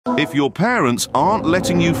If your parents aren't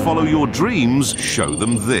letting you follow your dreams, show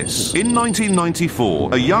them this. In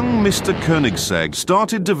 1994, a young Mr. Koenigsegg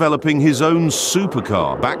started developing his own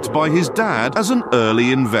supercar, backed by his dad as an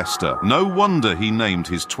early investor. No wonder he named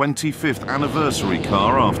his 25th anniversary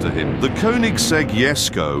car after him. The Koenigsegg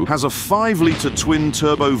Jesko has a 5-litre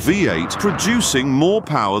twin-turbo V8 producing more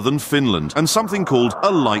power than Finland, and something called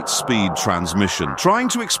a light-speed transmission. Trying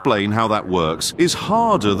to explain how that works is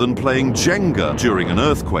harder than playing Jenga during an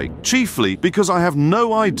earthquake, chiefly because I have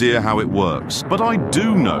no idea how it works. But I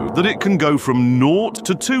do know that it can go from 0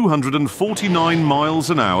 to 249 miles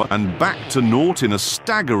an hour and back to 0 in a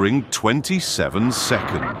staggering 27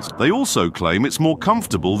 seconds. They also claim it's more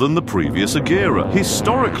comfortable than the previous Agera.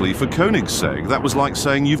 Historically, for Koenigsegg, that was like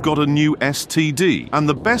saying you've got a new STD. And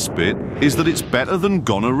the best bit is that it's better than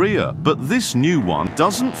gonorrhea. But this new one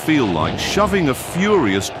doesn't feel like shoving a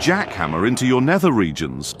furious jackhammer into your nether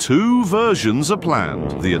regions. Two versions are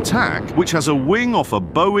planned. The Attack, which has a wing off a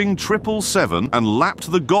Boeing 777 and lapped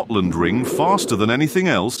the Gotland ring faster than anything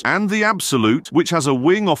else, and the Absolute, which has a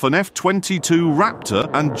wing off an F-22 Raptor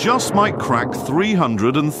and just might crack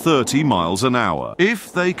 330 miles an hour.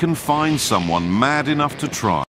 If they can find someone mad enough to try.